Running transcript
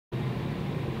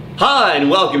Hi, and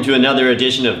welcome to another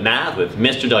edition of Math with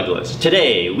Mr. Douglas.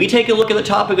 Today, we take a look at the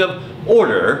topic of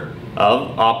order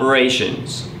of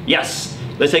operations. Yes,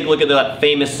 let's take a look at that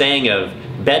famous saying of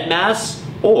BEDMAS,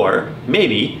 or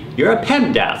maybe you're a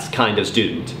PEMDAS kind of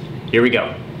student. Here we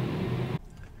go.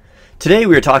 Today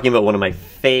we are talking about one of my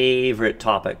favorite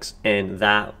topics, and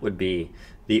that would be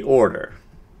the order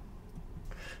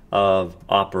of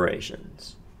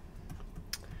operations.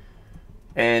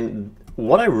 And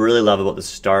what I really love about the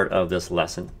start of this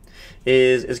lesson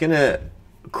is it's going to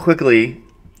quickly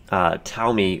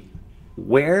tell me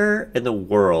where in the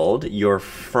world you're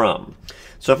from.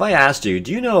 So if I asked you,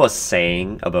 do you know a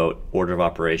saying about order of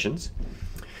operations?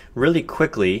 Really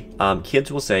quickly, kids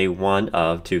will say one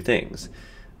of two things.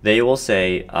 They will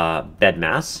say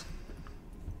BEDMAS,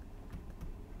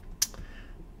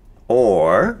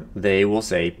 or they will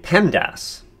say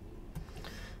PEMDAS.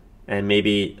 And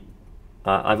maybe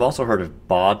I've also heard of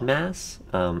BEDMAS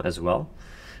as well,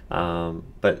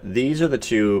 but these are the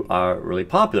two really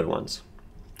popular ones.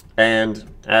 And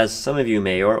as some of you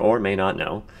may or may not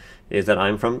know, is that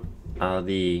I'm from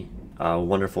the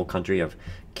wonderful country of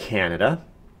Canada.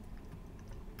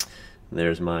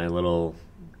 There's my little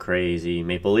crazy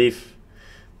maple leaf,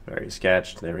 very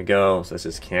sketched. There we go. So this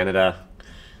is Canada.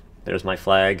 There's my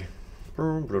flag.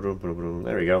 There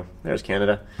we go. There's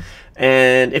Canada.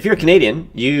 And if you're Canadian,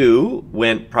 you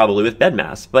went probably with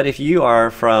BEDMAS. But if you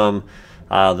are from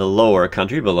the lower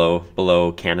country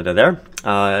below Canada there,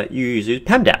 you use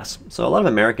PEMDAS. So a lot of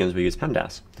Americans will use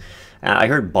PEMDAS. I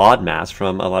heard BEDMAS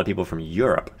from a lot of people from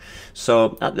Europe.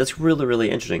 So that's really,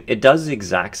 really interesting. It does the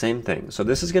exact same thing. So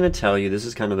this is going to tell you, this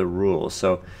is kind of the rule.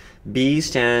 So B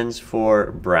stands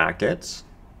for brackets.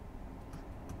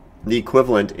 The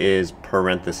equivalent is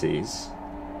parentheses.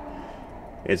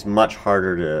 It's much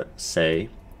harder to say,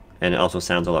 and it also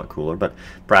sounds a lot cooler, but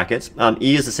brackets.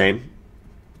 E is the same,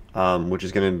 which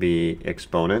is going to be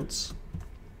exponents.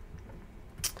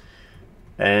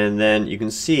 And then you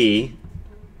can see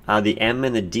the M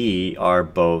and the D are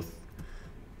both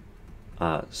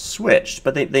switched,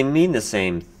 but they mean the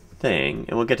same thing,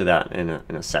 and we'll get to that in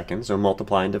a second. So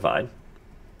multiply and divide.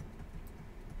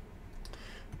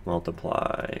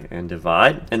 Multiply and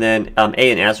divide. And then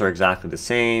A and S are exactly the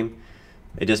same.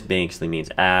 It just basically means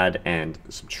add and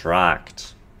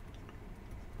subtract.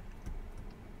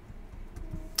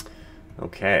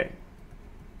 Okay.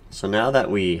 So now that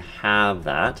we have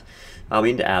that,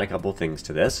 we need to add a couple things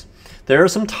to this. There are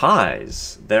some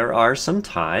ties. There are some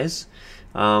ties.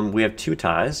 We have two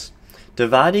ties.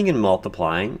 Dividing and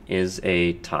multiplying is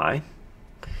a tie,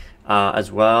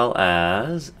 as well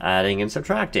as adding and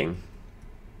subtracting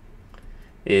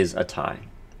is a tie.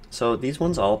 So these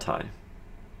ones all tie,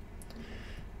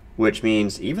 which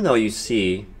means even though you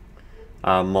see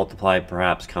multiply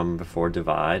perhaps come before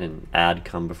divide and add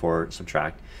come before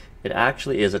subtract, it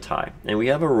actually is a tie. And we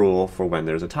have a rule for when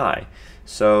there's a tie.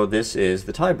 So this is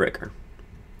the tiebreaker.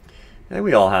 And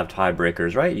we all have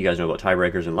tiebreakers, right? You guys know about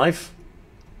tiebreakers in life.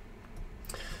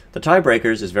 The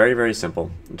tiebreakers is very, very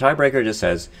simple. The tiebreaker just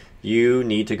says you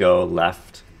need to go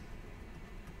left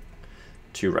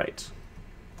to right.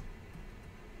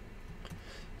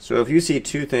 So if you see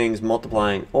two things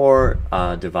multiplying or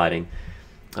dividing,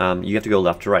 you have to go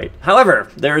left to right. However,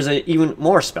 there is an even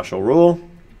more special rule.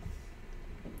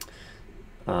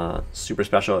 Super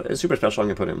special. It's super special. I'm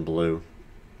going to put it in blue.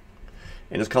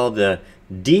 And it's called the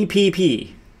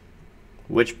DPP,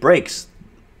 which breaks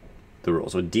the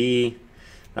rule. So D,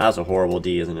 that's a horrible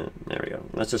D, isn't it? There we go.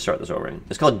 Let's just start this over.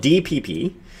 It's called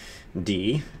DPP.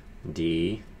 D,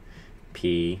 D,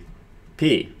 P,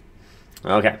 P.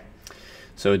 Okay.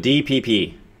 So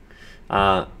DPP,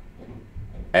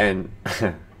 and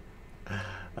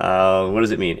what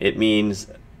does it mean? It means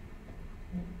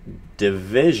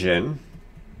division,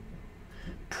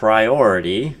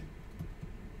 priority,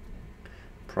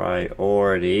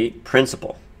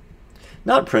 principle.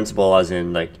 Not principle as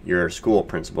in like your school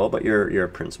principal, but your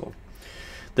principle.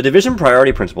 The division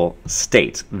priority principle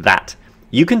states that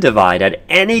you can divide at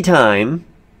any time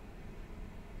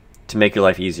to make your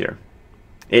life easier.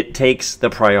 It takes the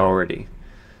priority.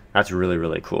 That's really,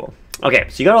 really cool. Okay,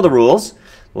 so you got all the rules.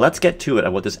 Let's get to it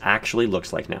of what this actually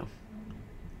looks like now.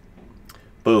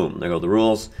 Boom, there go the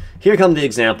rules. Here come the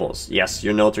examples. Yes,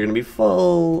 your notes are going to be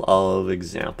full of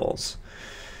examples.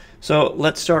 So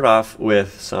let's start off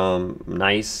with some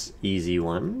nice, easy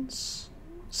ones.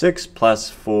 6 plus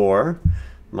 4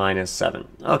 minus 7.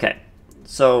 Okay,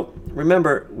 so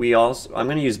remember, I'm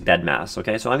going to use BEDMAS,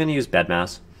 okay? So I'm going to use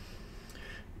BEDMAS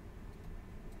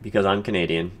because I'm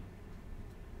Canadian,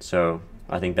 so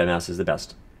I think BEDMAS is the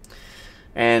best.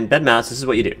 And BEDMAS, this is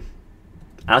what you do.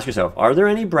 ask yourself, are there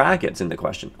any brackets in the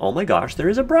question? Oh my gosh, there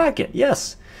is a bracket.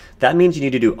 Yes. That means you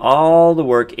need to do all the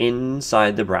work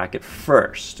inside the bracket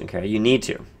first. Okay, you need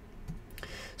to.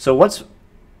 So what's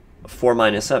 4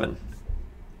 minus 7?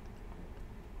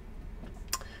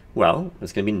 Well,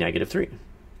 it's going to be negative 3.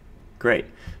 Great.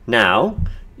 Now,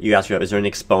 you ask yourself, is there an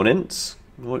exponent?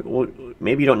 Well,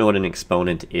 maybe you don't know what an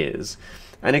exponent is.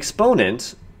 An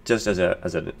exponent, just as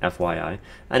an FYI,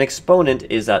 an exponent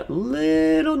is that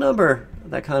little number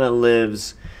that kind of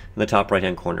lives in the top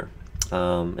right-hand corner.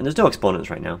 And there's no exponents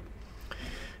right now.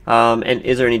 And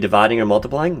is there any dividing or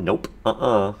multiplying? Nope.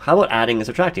 How about adding and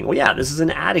subtracting? Well, yeah, this is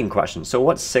an adding question. So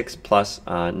what's 6 plus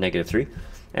negative 3?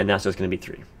 And that's just going to be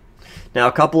 3. Now,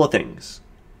 a couple of things.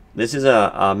 This is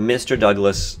a Mr.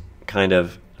 Douglas kind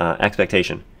of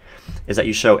expectation, is that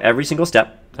you show every single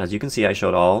step. As you can see, I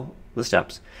showed all the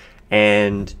steps.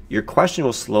 And your question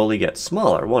will slowly get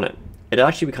smaller, won't it? It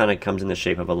actually kind of comes in the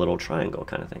shape of a little triangle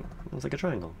kind of thing. It's like a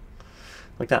triangle,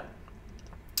 like that.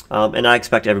 And I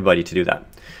expect everybody to do that.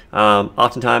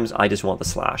 Oftentimes, I just want the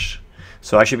slash.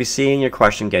 So I should be seeing your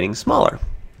question getting smaller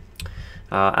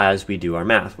as we do our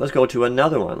math. Let's go to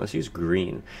another one. Let's use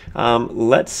green.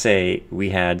 Let's say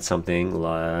we had something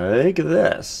like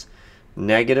this.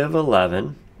 Negative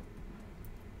 11.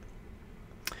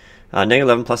 Negative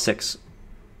 11 plus 6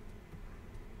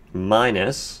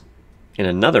 minus, in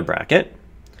another bracket,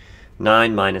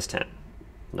 9 minus 10.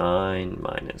 9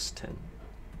 minus 10.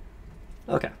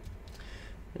 Okay.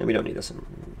 And we don't need this.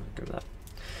 Go to that.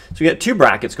 So we got two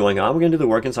brackets going on. We're going to do the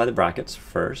work inside the brackets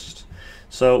first.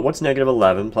 So what's negative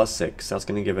 11 plus 6? That's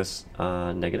going to give us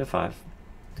negative 5.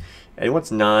 And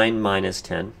what's 9 minus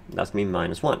 10? That's going to be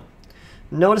minus 1.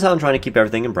 Notice how I'm trying to keep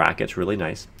everything in brackets. Really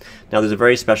nice. Now there's a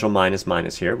very special minus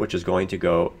minus here, which is going to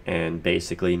go and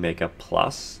basically make a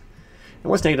plus. And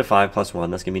what's negative 5 plus 1?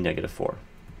 That's going to be negative 4.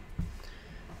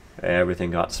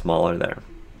 Everything got smaller there.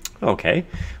 Okay,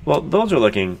 well, those are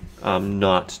looking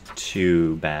not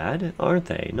too bad, aren't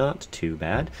they? Not too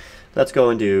bad. Let's go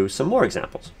and do some more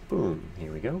examples. Boom,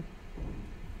 here we go.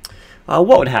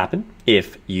 What would happen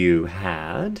if you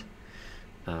had,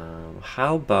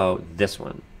 how about this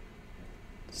one?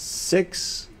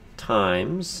 6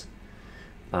 times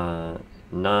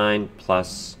 9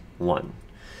 plus 1.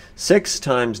 6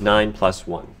 times 9 plus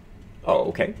 1. Oh,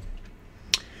 okay.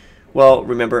 Well,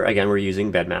 remember, again, we're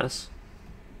using BEDMAS.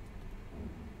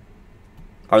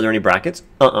 Are there any brackets?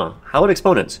 How about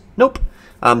exponents? Nope.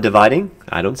 Dividing?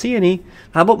 I don't see any.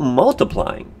 How about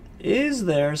multiplying? Is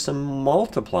there some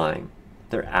multiplying?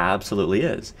 There absolutely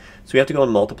is. So we have to go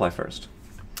and multiply first.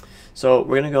 So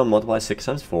we're going to go and multiply 6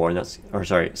 times 4, and that's, or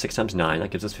sorry, 6 times 9.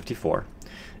 That gives us 54.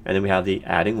 And then we have the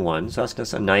adding 1. So that's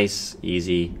just a nice,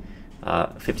 easy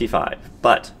 55.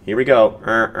 But here we go.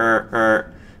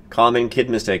 Common kid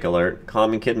mistake alert.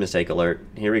 Common kid mistake alert.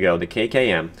 Here we go. The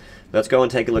KKM. Let's go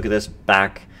and take a look at this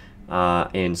back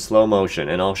in slow motion,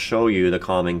 and I'll show you the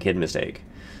common kid mistake.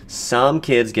 Some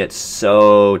kids get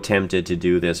so tempted to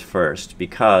do this first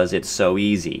because it's so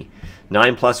easy.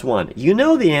 9 plus 1. You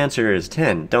know the answer is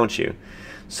 10, don't you?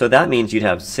 So that means you'd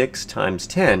have 6 times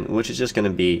 10, which is just going to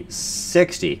be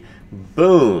 60.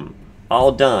 Boom.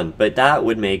 All done. But that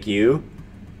would make you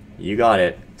got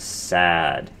it,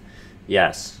 sad.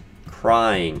 Yes,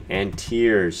 crying and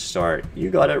tears start. You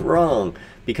got it wrong,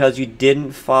 because you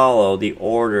didn't follow the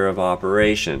order of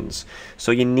operations.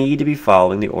 So you need to be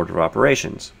following the order of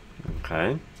operations.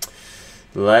 Okay?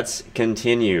 Let's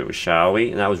continue, shall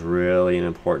we? And that was really an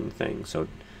important thing. So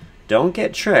don't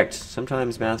get tricked.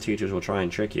 Sometimes math teachers will try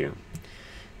and trick you.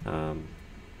 I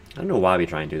don't know why we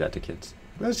try and do that to kids.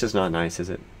 That's just not nice, is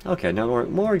it? Okay, now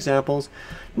more examples.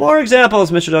 More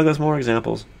examples, Mr. Douglas, more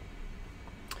examples.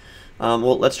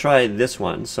 Well, let's try this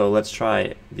one. So let's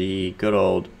try the good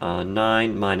old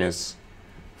 9 minus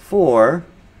 4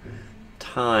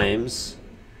 times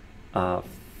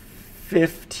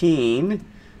 15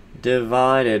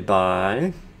 divided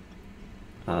by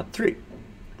 3.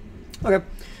 Okay,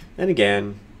 and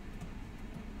again,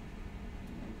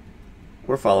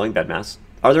 we're following BEDMAS.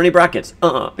 Are there any brackets?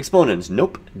 Exponents?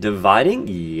 Nope. Dividing?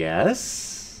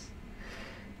 Yes.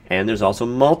 And there's also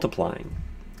multiplying.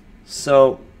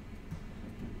 So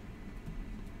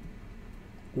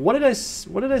what did I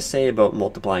say about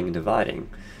multiplying and dividing?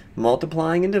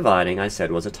 Multiplying and dividing, I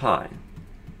said, was a tie.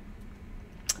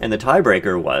 And the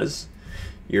tiebreaker was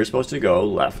you're supposed to go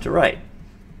left to right.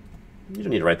 You don't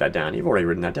need to write that down. You've already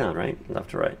written that down, right?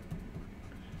 Left to right.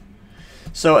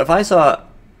 So if I saw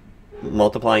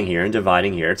multiplying here and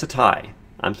dividing here, it's a tie.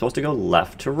 I'm supposed to go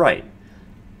left to right.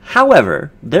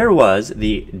 However, there was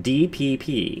the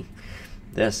DPP.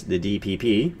 The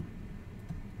DPP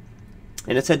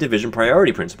And it said division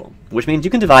priority principle, which means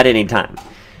you can divide at any time.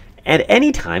 At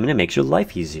any time, and it makes your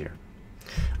life easier.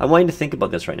 I want you to think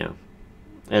about this right now,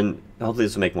 and hopefully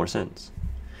this will make more sense.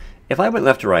 If I went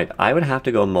left to right, I would have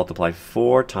to go and multiply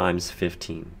 4 times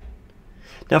 15.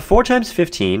 Now 4 times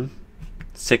 15,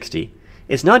 60,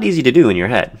 is not easy to do in your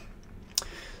head.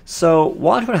 So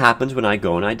watch what happens when I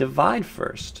go and I divide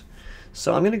first.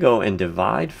 So I'm going to go and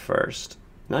divide first.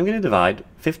 And I'm going to divide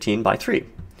 15 by 3.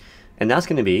 And that's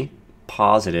going to be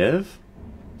positive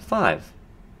 5.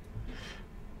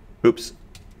 Oops.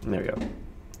 There we go.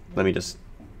 Let me just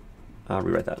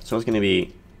rewrite that. So it's going to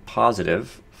be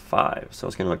positive 5. So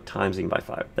it's going to look timesing by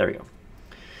 5. There we go.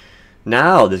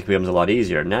 Now this becomes a lot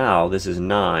easier. Now this is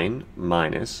 9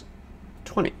 minus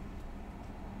 20,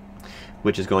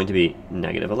 which is going to be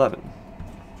negative 11.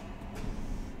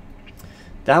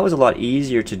 That was a lot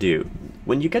easier to do.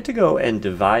 When you get to go and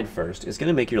divide first, it's going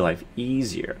to make your life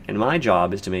easier. And my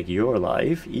job is to make your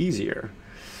life easier.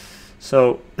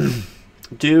 So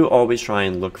do always try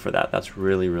and look for that. That's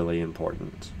really, really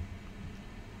important.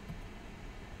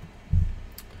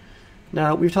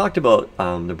 Now, we've talked about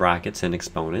the brackets and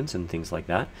exponents and things like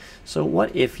that. So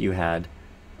what if you had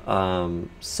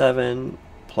 7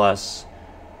 plus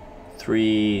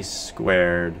 3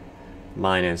 squared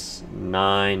minus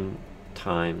 9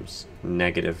 times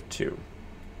negative 2?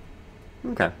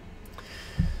 Okay.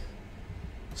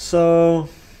 So,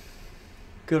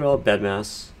 good old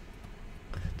BEDMAS.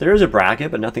 There is a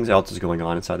bracket, but nothing else is going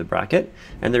on inside the bracket.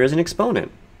 And there is an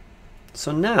exponent.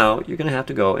 So now you're going to have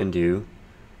to go and do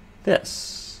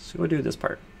this. So we'll do this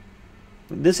part.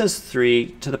 This is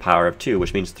 3 to the power of 2,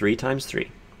 which means 3 times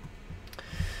 3.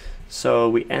 So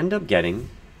we end up getting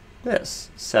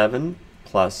this. 7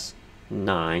 plus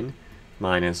 9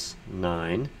 minus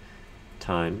 9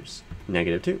 times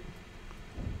negative 2.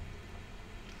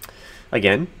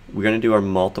 Again, we're going to do our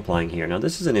multiplying here. Now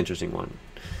this is an interesting one.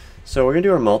 So we're going to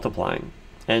do our multiplying.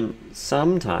 And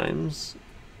sometimes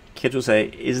kids will say,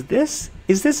 is this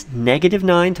negative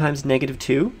 9 times negative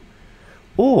 2?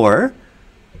 Or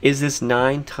is this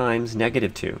 9 times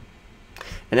negative 2?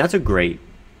 And that's a great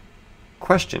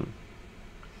question.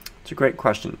 It's a great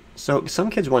question. So some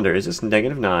kids wonder, is this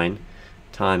negative 9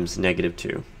 times negative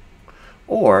 2?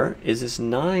 Or is this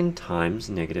 9 times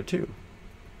negative 2?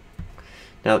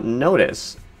 Now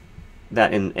notice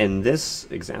that in this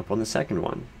example, in the second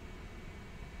one,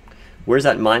 where's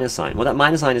that minus sign? Well, that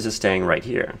minus sign is just staying right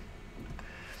here.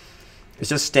 It's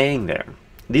just staying there.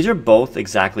 These are both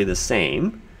exactly the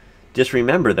same. Just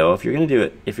remember though, if you're going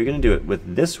to do it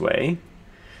with this way,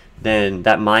 then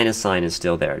that minus sign is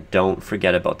still there. Don't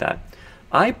forget about that.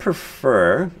 I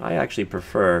actually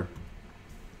prefer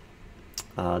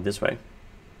this way.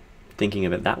 Thinking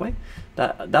of it that way.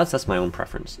 That's my own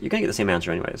preference. You're going to get the same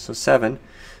answer anyway. So 7.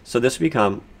 So this will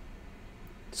become,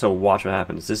 so watch what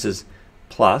happens. This is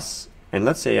plus, and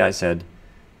let's say I said,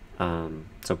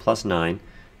 so plus 9,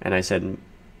 and I said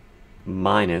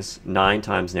minus 9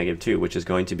 times negative 2, which is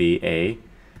going to be a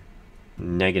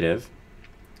negative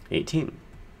 18.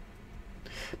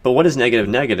 But what does negative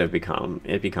negative become?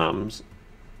 It becomes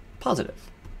positive.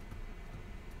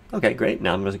 Okay, great.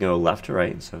 Now I'm going to go left to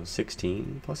right. So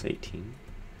 16 plus 18.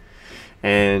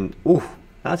 And, ooh,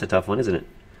 that's a tough one, isn't it?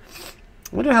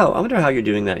 I wonder how you're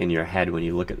doing that in your head when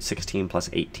you look at 16 plus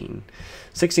 18.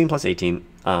 16 plus 18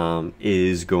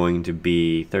 is going to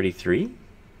be 33,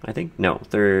 I think. No,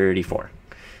 34.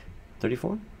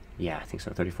 34? Yeah, I think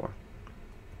so, 34.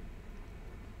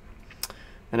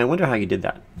 And I wonder how you did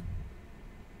that.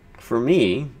 For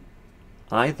me,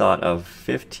 I thought of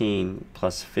 15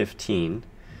 plus 15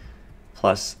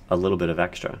 plus a little bit of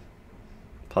extra,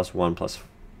 plus 1 plus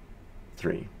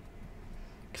 3.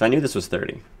 Because I knew this was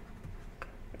 30.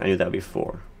 I knew that would be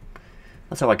 4.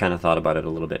 That's how I kind of thought about it a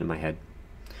little bit in my head.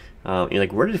 You're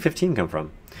like, where did 15 come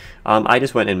from? I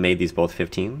just went and made these both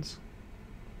 15s.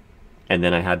 And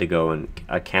then I had to go and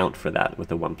account for that with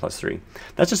the 1 plus 3.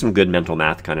 That's just some good mental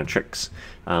math kind of tricks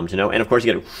to know. And of course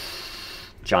you get a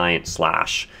giant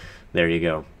slash. There you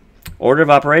go. Order of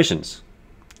operations.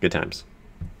 Good times.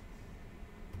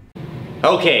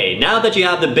 Okay, now that you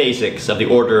have the basics of the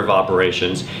order of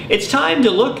operations, it's time to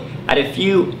look at a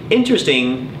few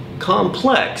interesting,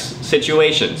 complex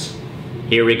situations.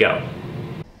 Here we go.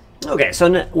 Okay, so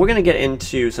we're going to get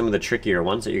into some of the trickier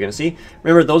ones that you're going to see.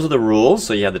 Remember, those are the rules,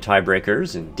 so you have the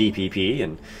tiebreakers and DPP,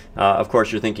 and of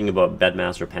course you're thinking about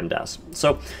BEDMAS or PEMDAS.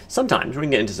 So sometimes, we're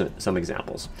going to get into some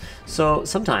examples. So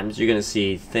sometimes you're going to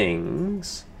see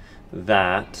things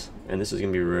that, and this is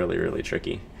going to be really, really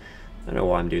tricky. I don't know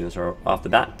why I'm doing this off the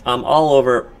bat. All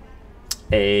over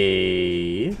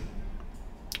a,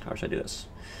 how should I do this?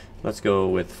 Let's go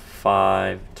with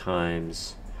 5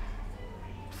 times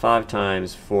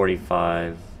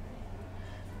 45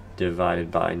 divided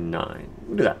by 9.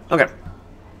 We'll do that. Okay.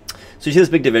 So you see this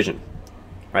big division,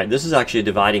 right? This is actually a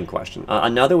dividing question.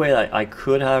 Another way that I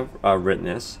could have written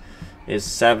this is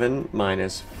 7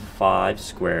 minus 5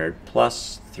 squared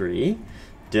plus 3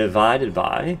 divided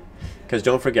by, because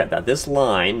don't forget that this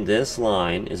line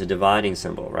is a dividing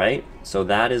symbol, right? So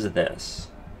that is this.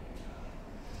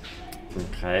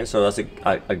 Okay, so that's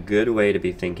a good way to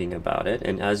be thinking about it.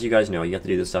 And as you guys know, you have to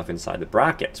do this stuff inside the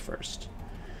brackets first.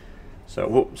 So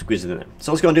whoop, squeeze it in there.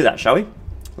 So let's go and do that, shall we?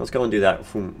 Let's go and do that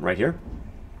right here.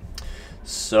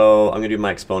 So I'm going to do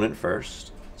my exponent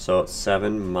first. So it's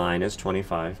 7 minus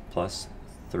 25 plus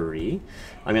 3.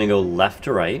 I'm going to go left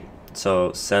to right.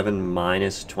 So 7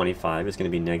 minus 25 is going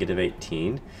to be negative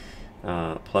 18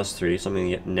 plus 3. So I'm going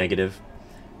to get negative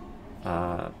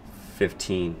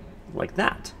 15 like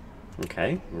that.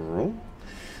 Okay.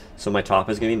 So my top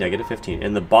is going to be negative 15.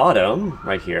 And the bottom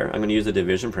right here, I'm going to use the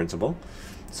division principle.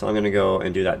 So I'm going to go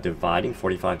and do that dividing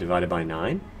 45 divided by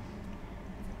 9.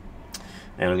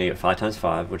 And I'm going to get 5 times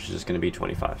 5, which is just going to be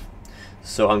 25.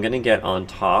 So I'm going to get on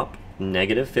top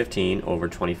negative 15 over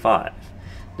 25.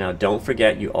 Now don't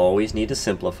forget, you always need to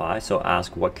simplify. So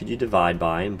ask what could you divide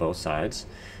by in both sides.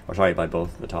 Or sorry, by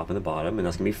both the top and the bottom. And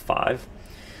that's going to be 5.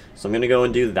 So I'm going to go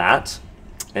and do that.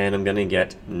 And I'm going to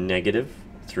get negative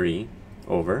 3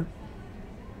 over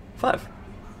 5.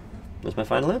 That's my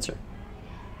final answer.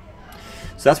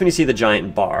 So that's when you see the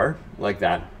giant bar like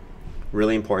that.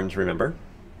 Really important to remember.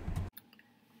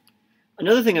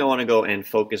 Another thing I want to go and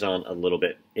focus on a little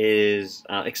bit is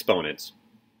exponents.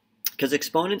 Because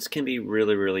exponents can be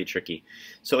really, really tricky.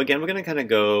 So again, we're going to kind of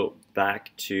go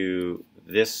back to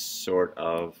this sort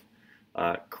of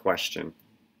question.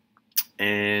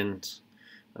 And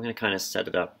I'm going to kind of set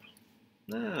it up.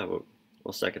 We'll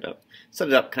set it up. Set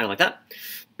it up kind of like that.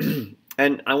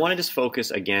 And I want to just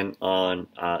focus again on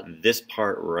this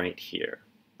part right here.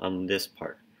 On this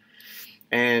part.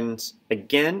 And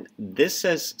again, this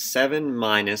says 7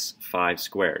 minus 5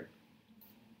 squared.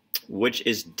 Which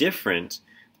is different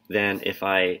than if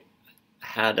I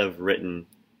had have written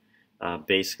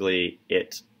basically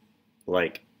it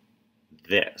like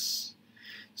this.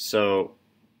 So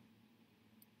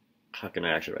how can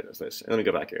I actually write this? Let me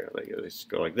go back here. Let's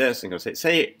go like this and go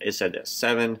say it said this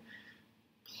 7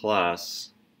 plus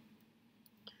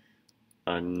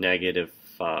a negative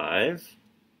 5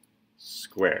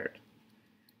 squared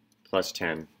plus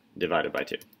 10 divided by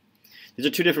 2. These are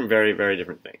two different, very, very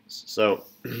different things. So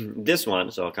this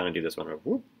one, so I'll kind of do this one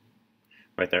whoop,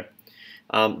 right there.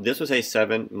 This was a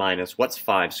 7 minus, what's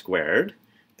 5 squared?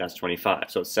 That's 25.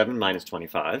 So it's 7 minus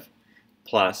 25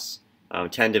 plus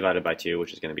 10 divided by 2,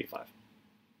 which is going to be 5.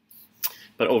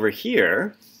 But over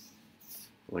here,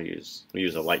 we'll use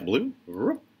a light blue.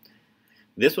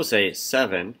 This will say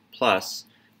 7 plus,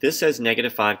 this says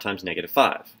negative 5 times negative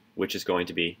 5, which is going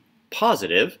to be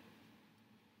positive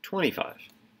 25.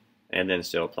 And then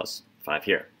still plus 5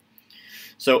 here.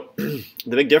 So the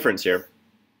big difference here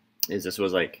is this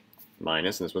was like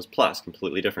minus and this was plus,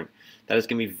 completely different. That is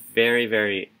going to be very,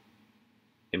 very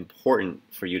important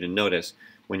for you to notice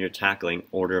when you're tackling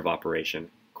order of operation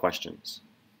questions.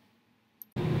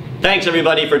 Thanks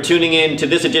everybody for tuning in to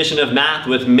this edition of Math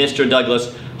with Mr.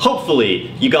 Douglas.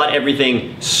 Hopefully you got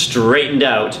everything straightened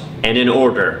out and in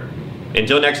order.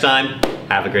 Until next time,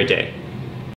 have a great day.